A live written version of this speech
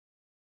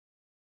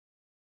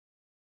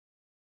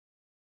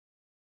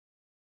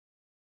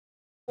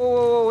Whoa,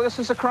 whoa, whoa, this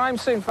is a crime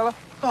scene, fella.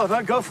 Oh,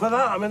 thank God for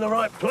that. I'm in the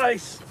right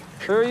place.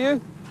 Who are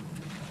you?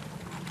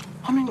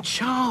 I'm in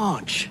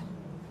charge.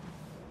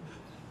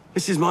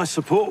 This is my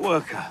support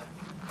worker.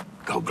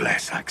 God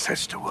bless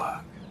access to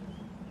work.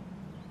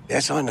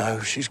 Yes, I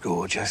know, she's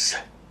gorgeous.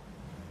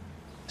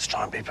 Let's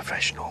try and be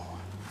professional.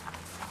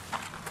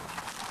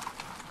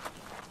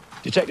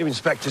 Detective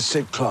Inspector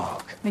Sid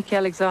Clark. Mickey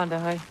Alexander,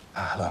 hi.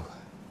 Hello.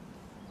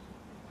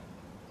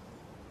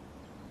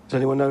 Does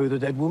anyone know who the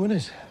dead woman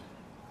is?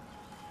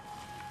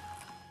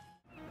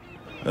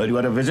 Heard you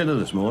had a visitor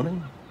this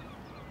morning.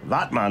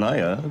 That man, I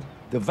heard.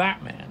 The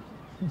Vat Man?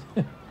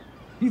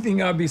 You think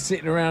I'd be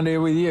sitting around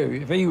here with you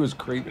if he was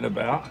creeping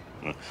about?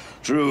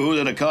 True,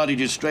 they'd have carted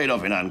you straight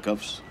off in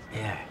handcuffs.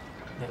 Yeah.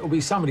 It'll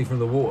be somebody from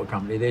the water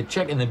company. They're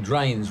checking the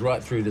drains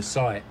right through the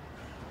site.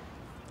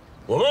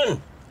 Woman,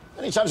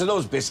 any chance of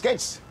those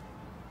biscuits?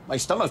 My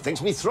stomach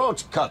thinks me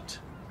throat's cut.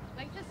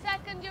 Wait a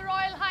second, Your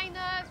Royal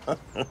Highness.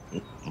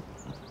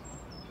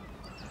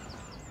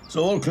 It's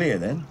all clear,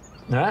 then?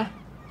 Huh?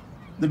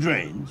 The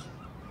drains?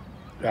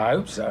 I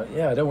hope so.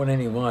 Yeah, I don't want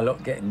any of my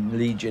lot getting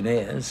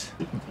legionnaires.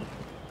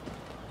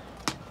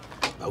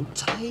 About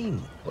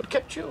time. What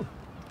kept you?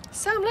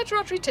 Samlet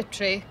Rotary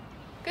Tiptree.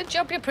 Good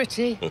job, you're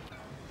pretty.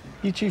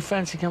 You two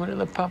fancy coming to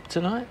the pub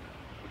tonight?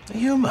 Are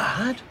you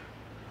mad?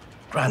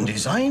 Grand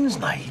Designs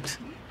night.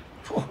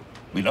 Oh,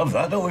 we love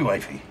that, don't we,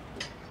 wifey?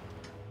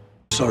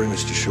 Sorry,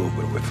 Mr. Shaw,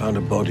 but we found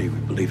a body. We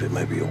believe it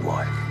may be your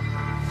wife.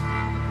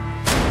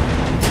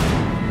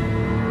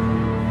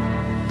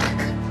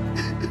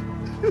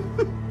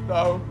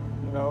 No,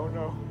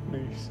 no,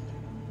 please.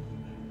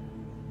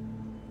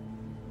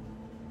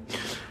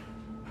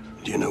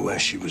 Do you know where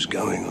she was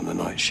going on the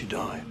night she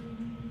died?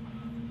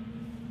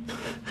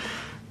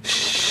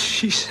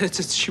 She said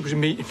that she was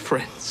meeting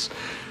friends.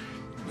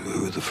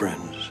 Who are the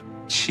friends?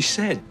 She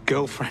said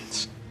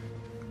girlfriends.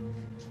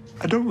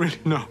 I don't really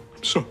know.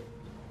 I'm sorry.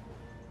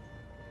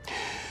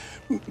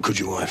 Could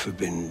your wife have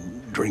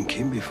been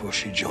drinking before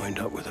she joined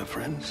up with her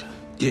friends?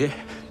 Yeah,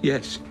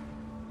 yes.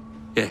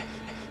 Yeah.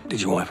 Did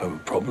your wife have a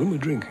problem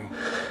with drinking?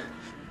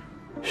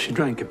 She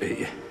drank a bit,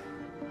 yeah.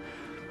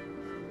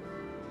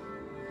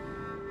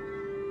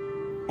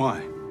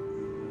 Why?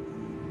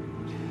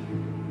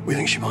 We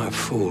think she might have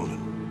fallen.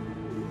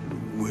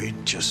 We're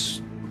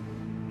just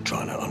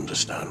trying to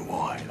understand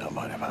why that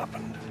might have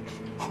happened.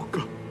 Oh,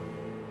 God.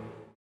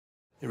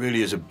 It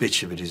really is a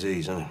bitch of a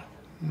disease, isn't it?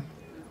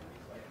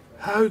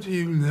 How do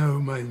you know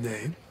my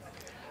name?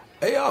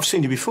 Hey, I've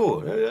seen you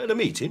before, at a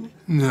meeting.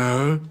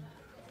 No.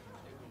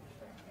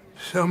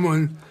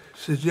 Someone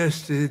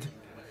suggested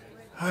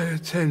I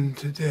attend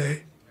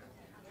today.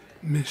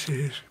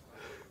 Mrs.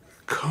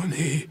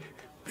 Connie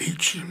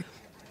Beecham.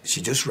 She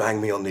just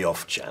rang me on the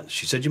off chance.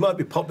 She said you might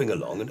be popping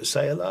along and to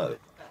say hello.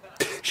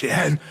 She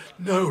had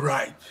no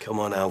right. Come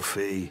on,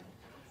 Alfie.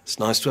 It's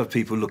nice to have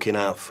people looking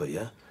out for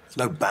you. It's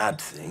no bad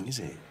thing, is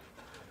it?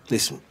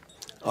 Listen,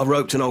 I've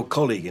roped an old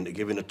colleague into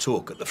giving a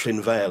talk at the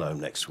Flynn Vale home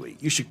next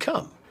week. You should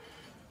come.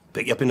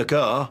 Pick you up in the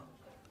car.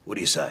 What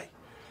do you say?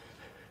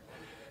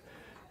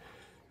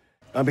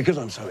 And because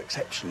I'm so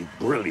exceptionally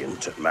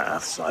brilliant at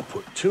maths, I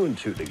put 2 and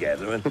 2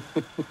 together and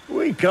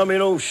we come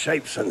in all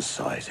shapes and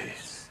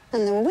sizes.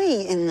 And the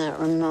we in that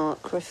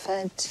remark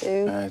referred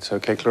to... It's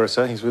okay,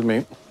 Clarissa. He's with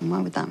me.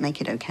 Why would that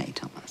make it okay,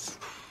 Thomas?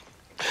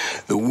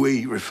 The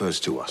we refers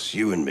to us,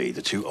 you and me,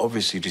 the two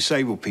obviously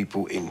disabled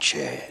people in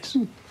chairs.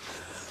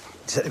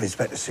 Detective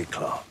Inspector Sid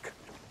Clark.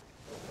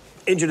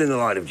 Injured in the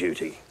line of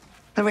duty.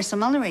 Clarissa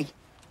Mullery,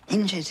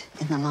 injured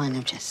in the line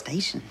of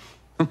gestation.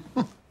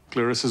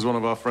 Clarissa's one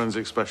of our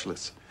forensic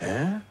specialists.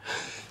 Yeah?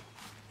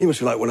 You must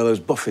be like one of those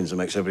boffins that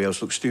makes everybody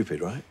else look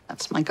stupid, right?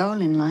 That's my goal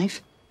in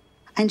life.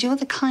 And you're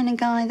the kind of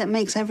guy that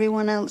makes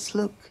everyone else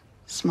look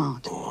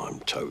smart. Oh, I'm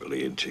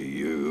totally into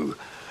you.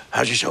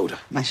 How's your shoulder?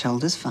 My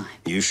shoulder's fine.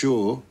 You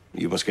sure?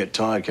 You must get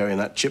tired carrying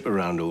that chip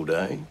around all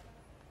day.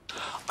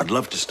 I'd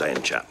love to stay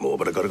and chat more,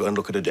 but I've got to go and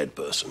look at a dead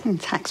person. And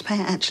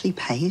taxpayer actually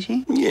pays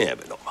you? Yeah,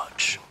 but not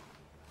much.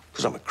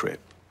 Because I'm a crip.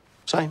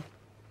 Same?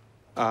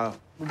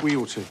 We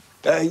ought to.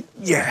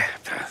 Yeah,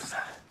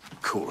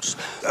 of course.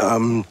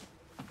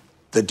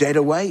 The dead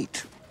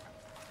await.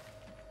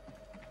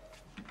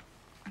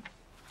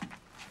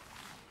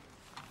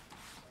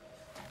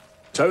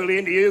 Totally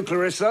into you,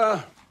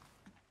 Clarissa.